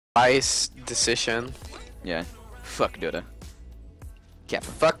Wise decision. Yeah. Fuck Dota. Cap.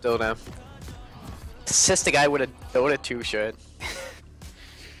 Fuck Dota. It's just the guy with a Dota 2 shirt.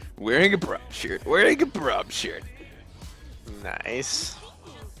 Wearing a prop shirt. Wearing a prop shirt. Nice.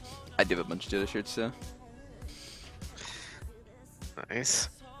 I do have a bunch of Dota shirts though. Nice.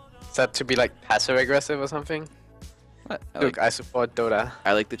 Is that to be like passive aggressive or something? What? Look, I support Dota.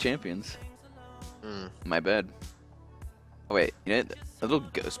 I like the champions. Mm. My bad. Oh wait, you know the little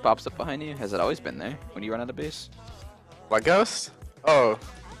ghost pops up behind you? Has it always been there when you run out of base? What ghost? Oh,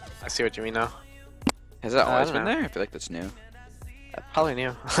 I see what you mean now. Has it always don't been know. there? I feel like that's new. I probably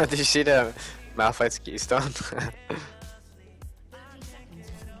knew. Did you see the Malphite's keystone?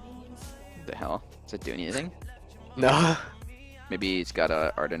 The hell? Does it do anything? No. Maybe it's got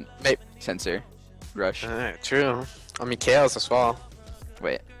a ardent Maybe. sensor. Rush. True. I mean, chaos as well.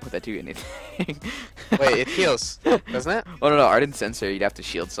 Wait, would that do anything? Wait, it heals, doesn't it? Oh no, ardent sensor. You'd have to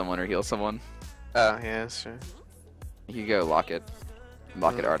shield someone or heal someone. Oh, yeah, that's true. You could go lock it.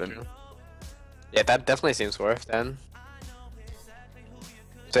 Lock it ardent. True. Yeah, that definitely seems worth then.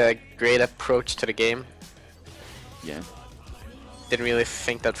 It's a great approach to the game. Yeah. Didn't really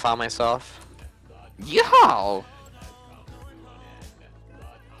think that far myself. Yow!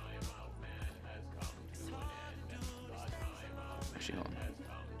 Actually, hold on.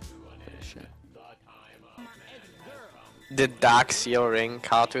 Shit. The Dark Seal Ring,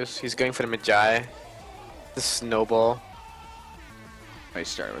 Kartus, he's going for the Magi. The Snowball. I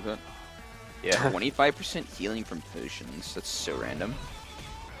started with it. Yeah, 25% healing from potions. That's so random.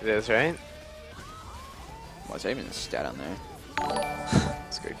 it is, right? Why is that even a stat on there?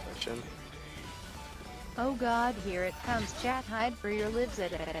 That's a good question. Oh god, here it comes, chat, hide for your lives.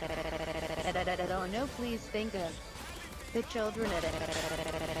 Oh no, please think of the children.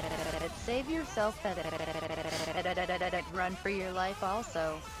 Save yourself. Run for your life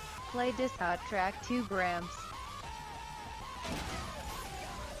also. Play this hot track 2 grams.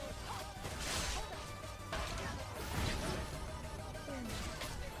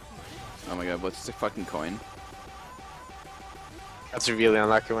 Oh my god, what's the fucking coin? That's really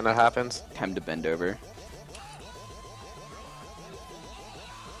unlucky when that happens. Time to bend over.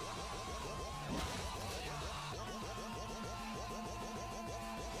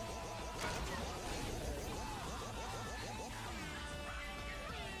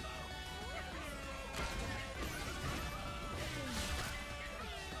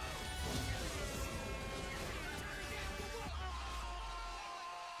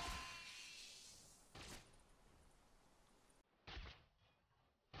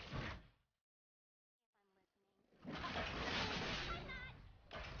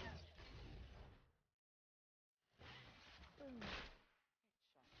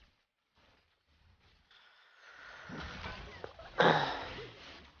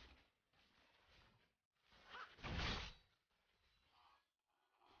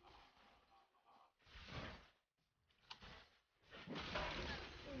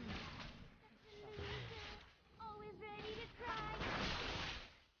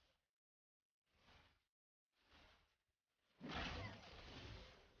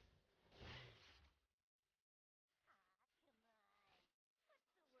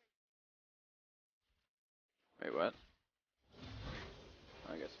 Wait, what?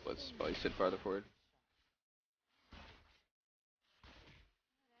 I guess let's probably sit farther forward.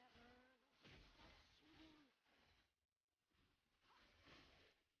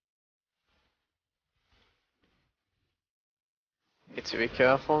 Need to be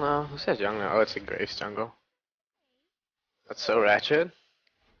careful now. Who's that jungle? Oh, it's a Graves jungle. That's so ratchet.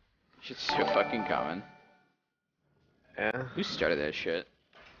 Shit's so fucking common. Yeah. Who started that shit?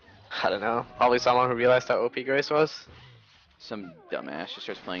 I don't know. Probably someone who realized how OP Graves was. Some dumbass just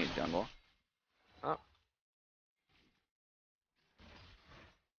starts playing a jungle. Oh.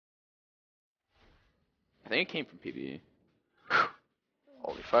 I think it came from PvE.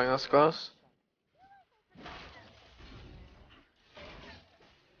 Holy fuck, that's close.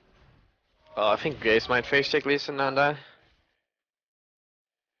 Oh, I think Graves might face check Lee Sin and die.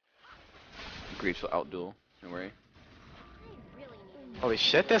 Greaves will outduel. Don't worry. Holy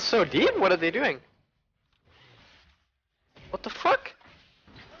shit, they're so deep. What are they doing? What the fuck?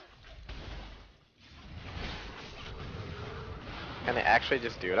 Can they actually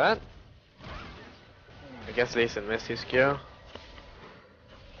just do that? I guess Lee Sin missed his Q.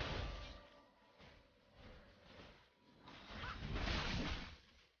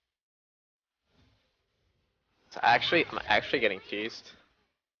 So I'm actually getting teased.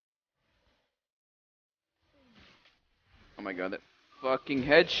 Oh my god, that fucking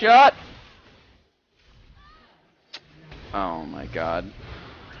headshot! Oh my god.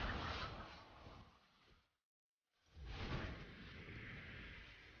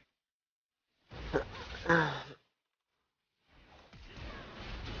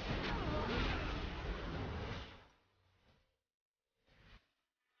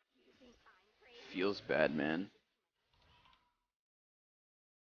 feels bad, man.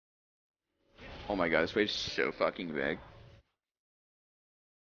 Oh my god, this wave's so fucking big.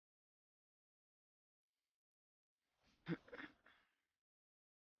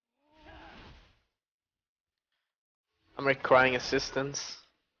 I'm requiring assistance.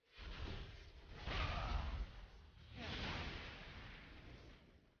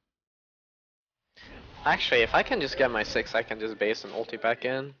 Actually, if I can just get my 6, I can just base an ulti back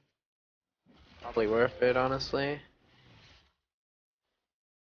in. Probably worth it, honestly.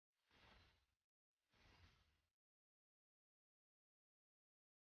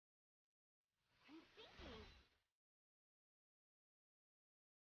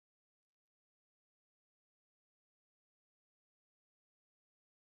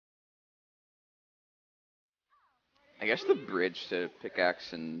 I guess the bridge to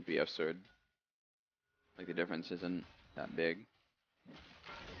pickaxe and BF sword, like the difference isn't that big.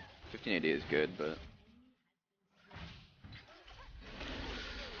 1580 is good, but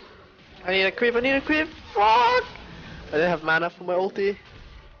I need a creep, I need a creep! Fuck! I didn't have mana for my ulti.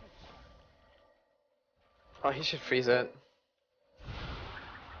 Oh, he should freeze it.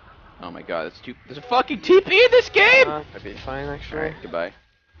 oh my god, there's a fucking TP in this game! That'd be fine, actually. Alright, goodbye.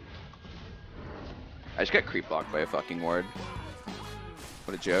 I just got creep blocked by a fucking ward.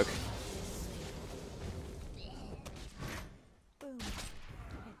 What a joke.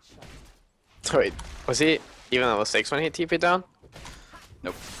 Wait, was he even level 6 when he TP'd down?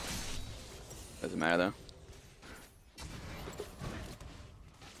 Nope. Doesn't matter though.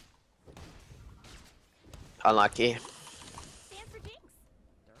 Unlucky. Stand for Jinx.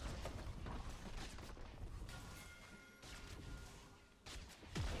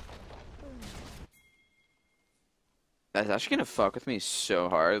 That's actually gonna fuck with me so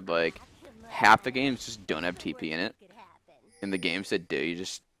hard. Like, half the games just don't have TP in it. And the games that do, you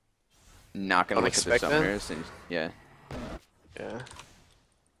just not gonna look at the Unexpected? summoners. And yeah. Yeah.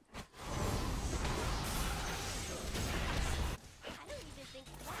 I don't even think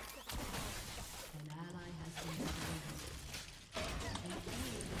that's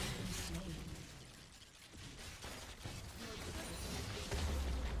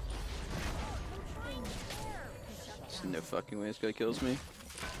There's no fucking way this guy kills me.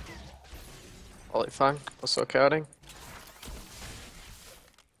 Holy fuck, was so chaotic.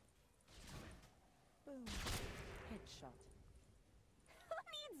 Boom. Headshot. Who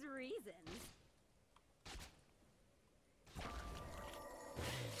needs reasons?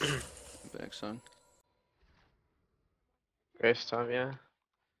 Back song. Grace time, yeah.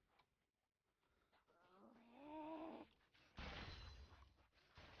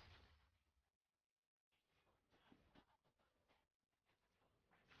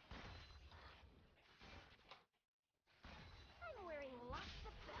 I'm wearing lots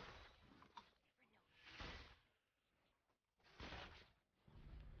of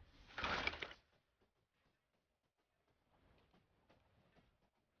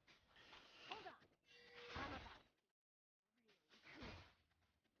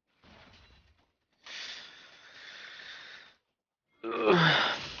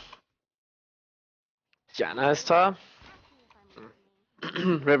Janna is top.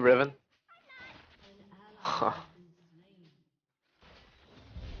 Rib Riven. Huh.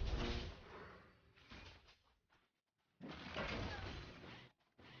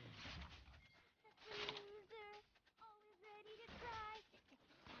 always ready to cry.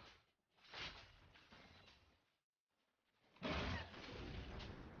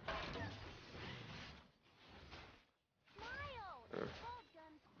 Smile. Hold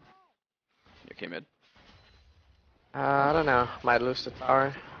guns play. Okay, mid. I don't know. Might lose the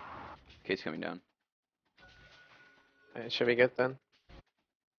tower. Kate's coming down. Should be good then.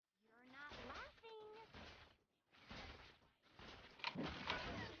 You're not laughing.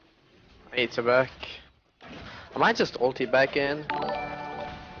 I need to back. I might just ulti back in.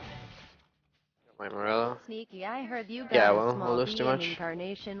 My Morello. Sneaky, I heard you got Yeah, a well, we'll small lose too being much.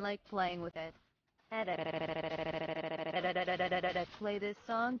 incarnation like playing with it. Play this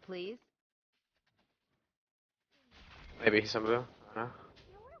song, please. Maybe he's some blue. I don't know.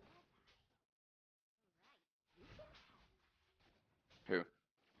 Who?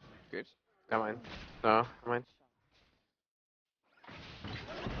 Graves? Never mind. No, never mind.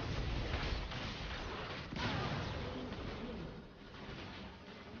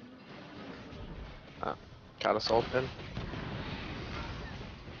 Got us ulted.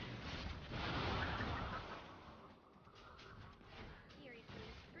 Seriously,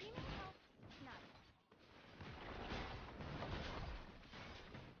 screaming help? Not.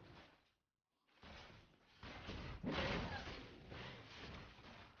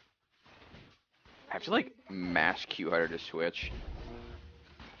 I have to like mash Q harder to switch.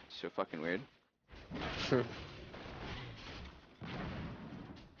 So fucking weird.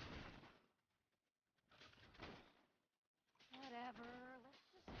 Whatever.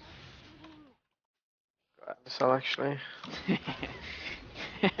 Let's just start shooting. So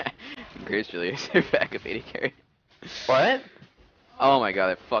actually. Grace really is their backup AD carry. What? Oh my god,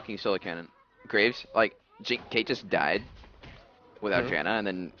 that fucking solar cannon. Graves, like, Kate just died without Mhm. Janna, and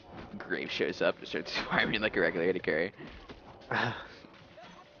then Graves shows up and starts firing like a regular AD carry.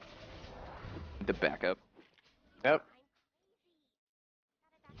 The backup. Yep.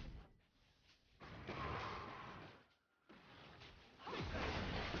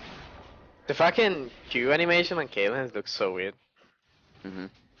 The fucking Q animation on Caitlyn looks so weird. Mm-hmm.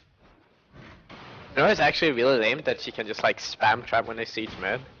 You know, it's actually really lame that she can just like spam trap when they siege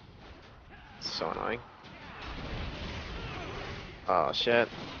mid. It's so annoying. Oh shit.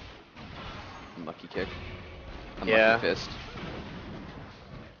 Unlucky kick. Unlucky Yeah. fist.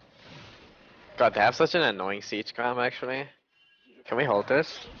 God, they have such an annoying siege cam actually. Can we hold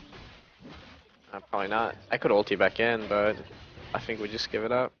this? Probably not. I could ulti back in, but I think we just give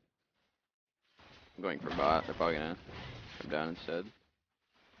it up. I'm going for bot. They're probably gonna come down instead.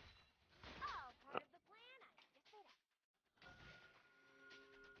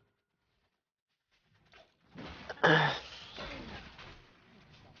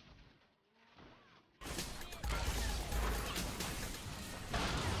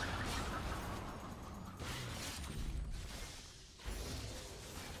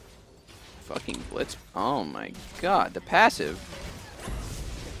 Fucking blitz. Oh my god, the passive.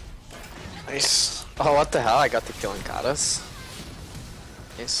 Nice. Oh, what the hell? I got the kill and got us.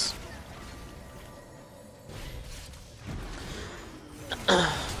 Nice.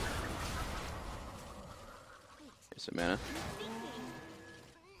 Here's some mana.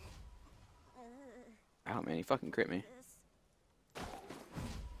 Oh man, he fucking crit me.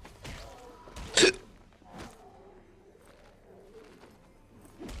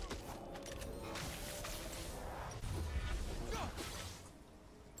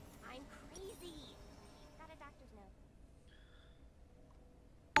 I'm crazy. Got a doctor's note.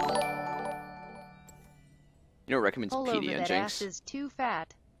 You know what recommends Pull PD over on that Jinx? ass is too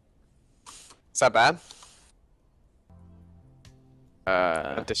fat. Is that bad?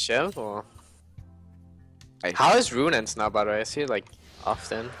 Uh, At the shiv or? I, How is Runeance now, by the way? I see it like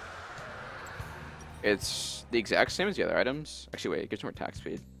often. it's the exact same as the other items. Actually, wait, it gives more attack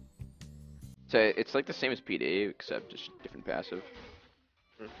speed. So it's like the same as PD, except just different passive.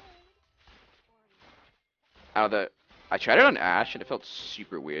 I tried it on Ashe and it felt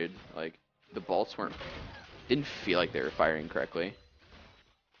super weird. Like the bolts didn't feel like they were firing correctly.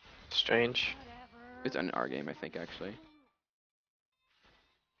 Strange. It's on our game, I think, actually.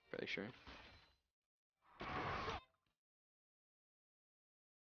 Fairly sure.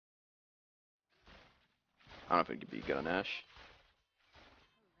 I don't know if it could be good on Ashe.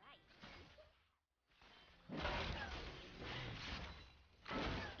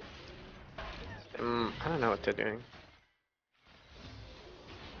 I don't know what they're doing.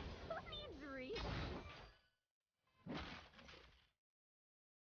 Injury.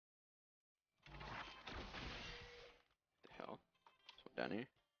 The hell? Someone down here?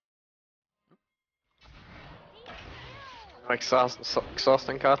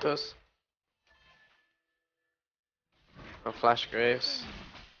 Exhausting Katos. No flash graves.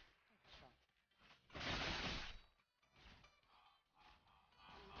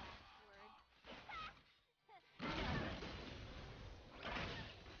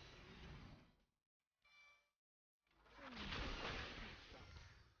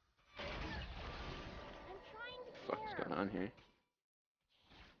 What the fuck is going on here?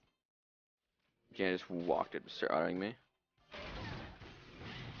 Jan just walked up to start autoing me.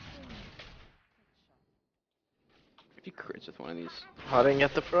 If he crits with one of these, How didn't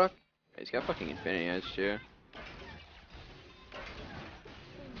get the proc? he's got fucking Infinity Edge too.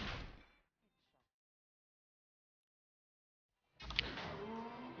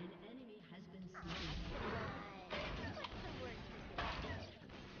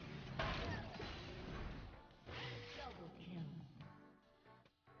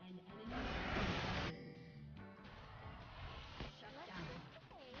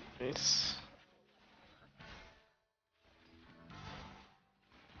 Nice.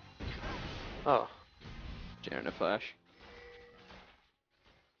 Oh. Jan and a flash.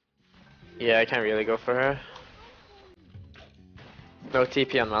 Yeah, I can't really go for her. No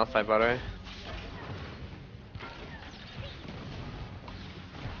TP on Malphite, by the way.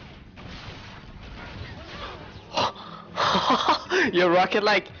 Your rocket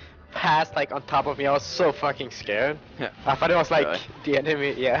like passed like on top of me. I was so fucking scared. Yeah. I thought it was like Really? the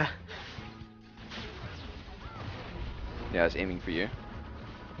enemy. Yeah. Yeah, I was aiming for you.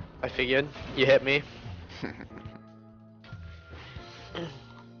 I figured you hit me.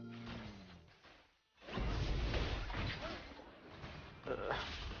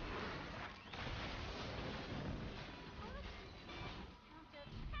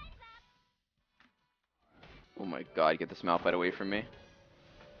 Oh my god, get this Malphite away from me.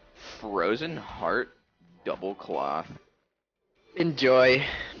 Frozen Heart Double Cloth. Enjoy.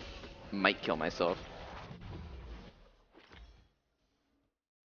 Might kill myself.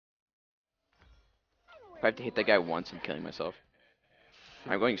 If I have to hit that guy once, I'm killing myself.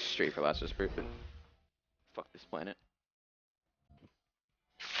 I'm going straight for Last Whisper, but fuck this planet.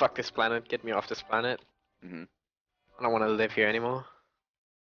 Fuck this planet. Get me off this planet. Mm-hmm. I don't want to live here anymore.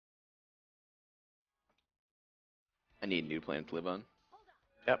 I need a new planet to live on.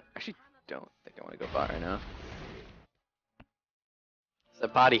 Yep. Actually, don't think I want to go bot right now. There's a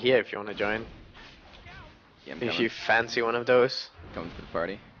party here if you want to join. Yeah, I'm If coming. you fancy one of those. Coming to the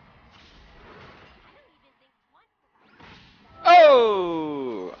party.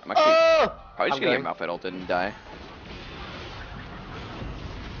 Oh! I'm actually probably just I'm gonna going. get Malphite ulted and die.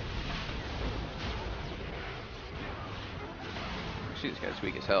 Actually, this guy's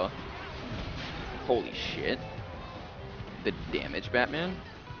weak as hell. Holy shit. The damage, Batman.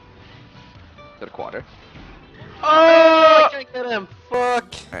 Is that a quarter? Oh! I can't get him.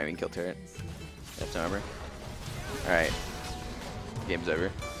 Fuck. Alright, we can kill turret. That's over. Alright. Game's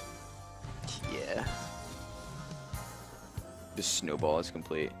over. Yeah. The snowball is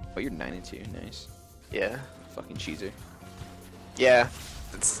complete. Oh, you're 9-2. Nice. Yeah. Fucking cheeser. Yeah.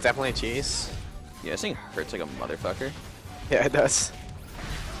 It's definitely cheese. Yeah, this thing hurts like a motherfucker. Yeah, it does.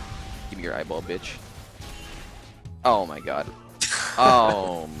 Give me your eyeball, bitch. Oh my god.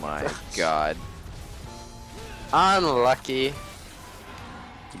 Oh my god. Unlucky.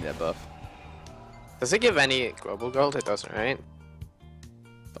 Give me that buff. Does it give any global gold? It doesn't, right?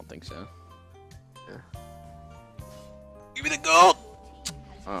 Don't think so. Yeah. Give me the gold!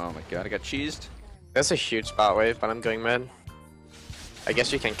 Oh my god, I got cheesed. There's a huge spot wave, but I'm going mid. I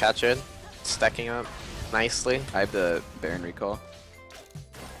guess you can catch it. It's stacking up nicely. I have the Baron recall.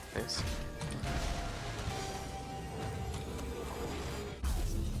 Nice.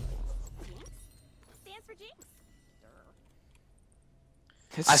 Stands for Jinx.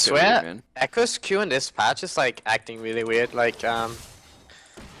 This I is so swear, weird, man. Echo's Q in this patch is like acting really weird. Like the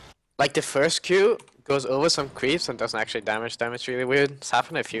first Q goes over some creeps and doesn't actually damage them. It's really weird. It's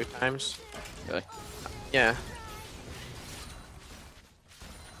happened a few times. Really? Yeah.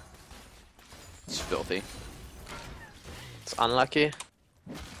 It's filthy. It's unlucky.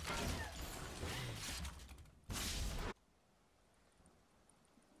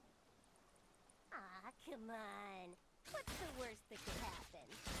 Ah, come on. What's the worst that could happen?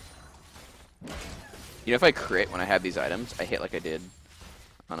 You know, if I crit when I have these items, I hit like I did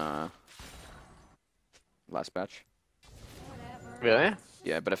on last batch. Really?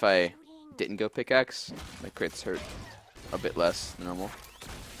 Yeah, but if I didn't go pickaxe, my crits hurt a bit less than normal.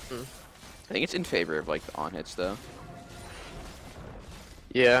 Hmm. I think it's in favor of like the on hits though.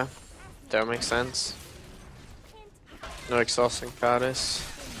 Yeah. That makes sense. No exhausting goddess.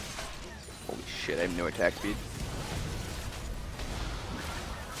 Holy shit, I have no attack speed.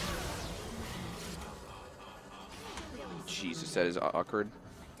 Jesus, that is awkward.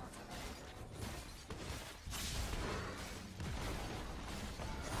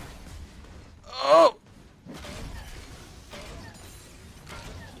 Oh!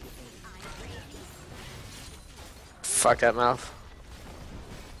 Fuck that mouth.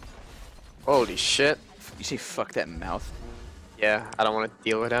 Holy shit. You say fuck that mouth? Yeah, I don't want to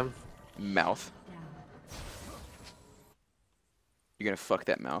deal with him. Mouth. You're gonna fuck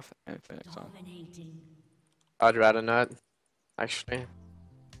that mouth? It's on. I'd rather not, actually.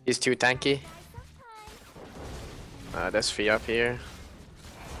 He's too tanky. There's 3 up here.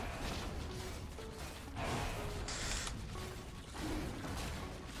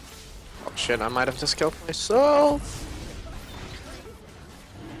 Oh shit, I might have just killed myself.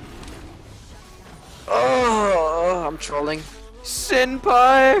 Oh, I'm trolling.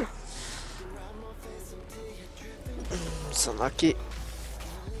 Senpai! It's unlucky.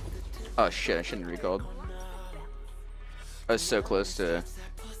 Oh shit, I shouldn't have recalled. I was so close to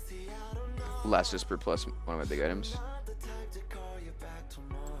Last Whisper plus one of my big items.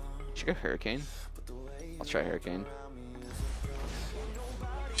 Should I go Hurricane? I'll try Hurricane.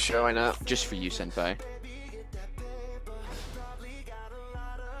 Sure, why not? Just for you, Senpai.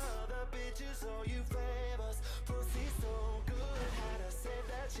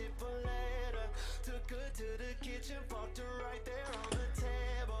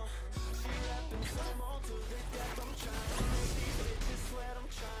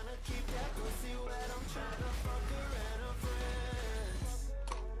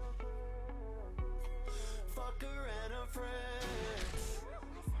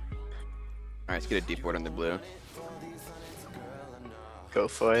 let's get a deep ward on the blue. Go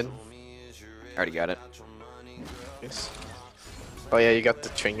for it. Already got it. Yes. Oh yeah, you got the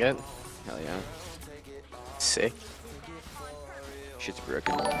trinket. Hell yeah. Sick. Shit's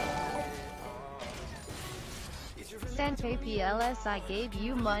broken. Sante PLS, I gave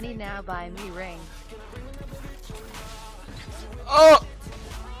you money, now buy me ring. Oh!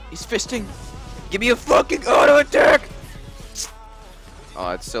 He's fisting. Give me a fucking auto attack! Oh,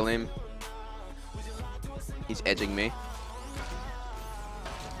 that's so lame. He's edging me.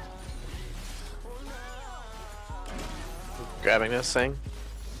 Grabbing this thing.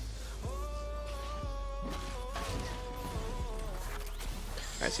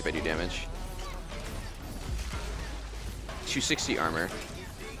 Alright, see if I do damage. 260 armor.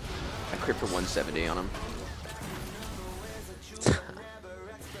 I crit for 170 on him.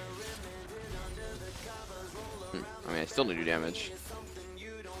 I mean, I still need to do damage.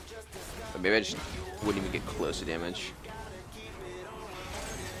 But maybe I just wouldn't even get close to damage.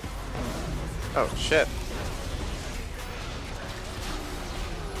 Oh shit.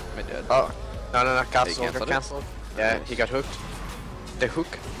 Am I dead? Oh. No, cancel. canceled Got it? cancelled. Yeah, Nice. he got hooked. The hook.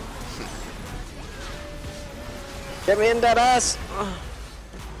 Get me in that ass!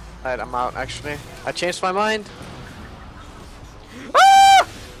 Alright, I'm out actually. I changed my mind. Ah!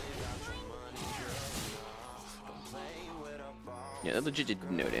 Yeah, that legit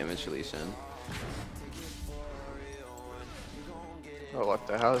did no damage to Lee Sin. Oh, what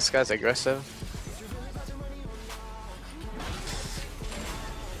the hell? This guy's aggressive.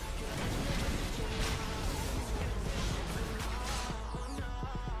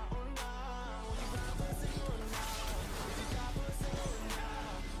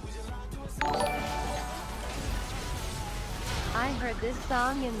 I heard this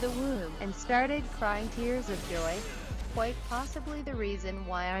song in the womb and started crying tears of joy. Quite possibly the reason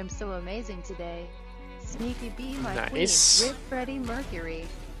why I'm so amazing today. Sneaky B, my Nice. queen. Rip Freddie Mercury.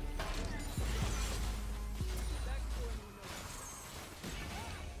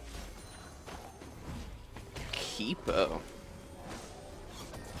 Keepo.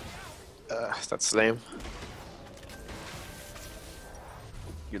 That's lame.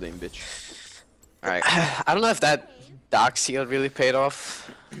 You lame bitch. Alright. I don't know if that Dark Seal really paid off.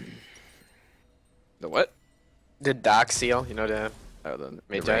 The what? The Dark Seal, you know, the Oh, the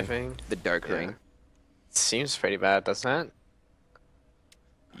Magi ring. thing? The dark Yeah. ring. Seems pretty bad, doesn't it?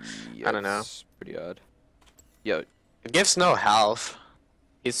 Yeah, I don't know. it's pretty odd. Yo, It gives no health.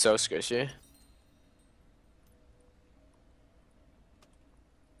 He's so squishy.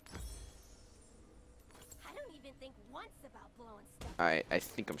 I don't even think once about blowing stuff. I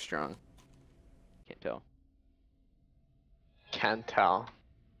think I'm strong. Can't tell. Can't tell.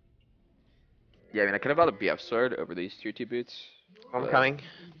 Yeah, I mean, I could have bought a BF sword over these tier 2 boots. I'm but- coming.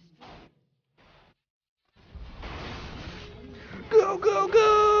 Go, go,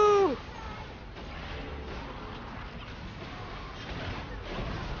 go!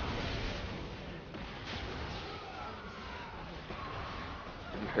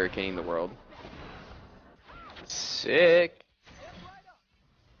 I'm hurricaning the world. Sick.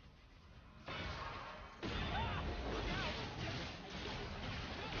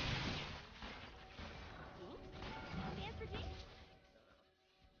 Dance for Jinx?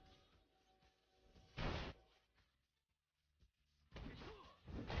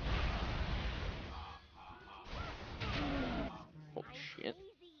 Holy shit.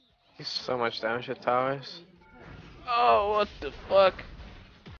 He's so much damage at towers. Oh, what the fuck?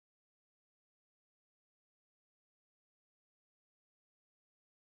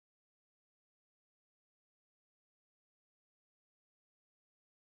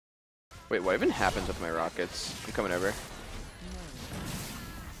 Wait, what even happens with my rockets? I'm coming over.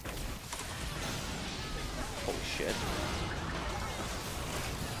 Holy shit.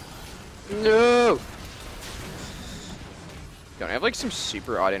 No! Don't I have like some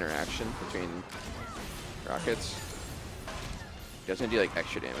super odd interaction between rockets? Doesn't do like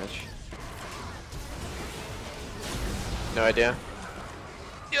extra damage. No idea.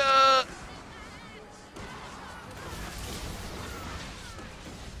 Yeah.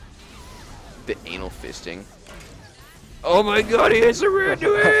 The anal fisting. Oh my god, he has a rare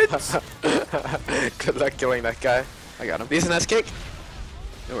to it! Good luck killing that guy. I got him. Decent ass kick.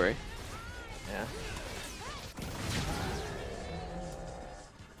 Don't worry. Yeah.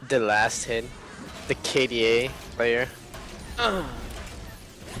 The last hit. The KDA player.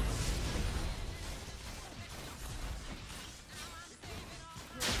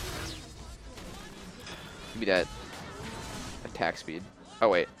 Give me that attack speed. Oh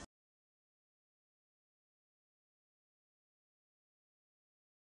wait.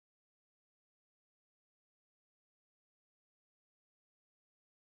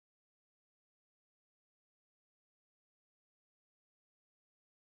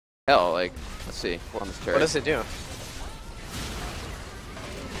 Hell, like, let's see. On this turret. What does it do?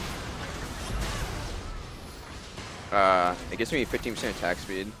 It gives me 15% attack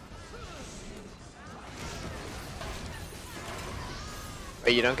speed.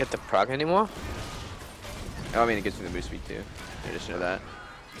 Wait, you don't get the proc anymore? Oh, I mean, it gives me the boost speed too. In addition to that.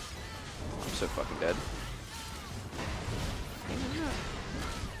 I'm so fucking dead.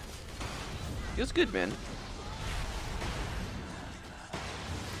 Feels good, man.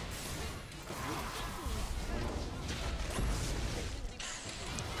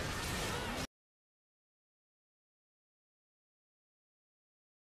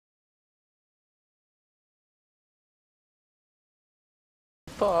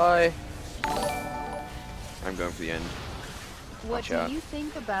 Bye. I'm going for the end. What Watch do out. you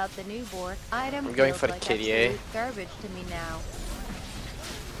think about the new Bork item? I'm going Feels for the like kitty, eh? absolute garbage to me now.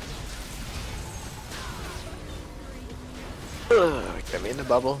 Get me in the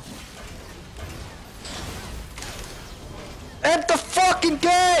bubble. End the fucking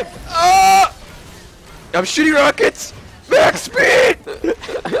game! Ah! I'm shooting rockets! Max speed! Alright,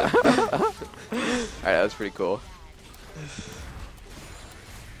 that was pretty cool.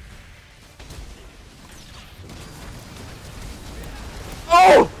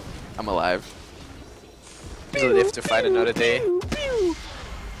 Oh! I'm alive. We live to fight another day.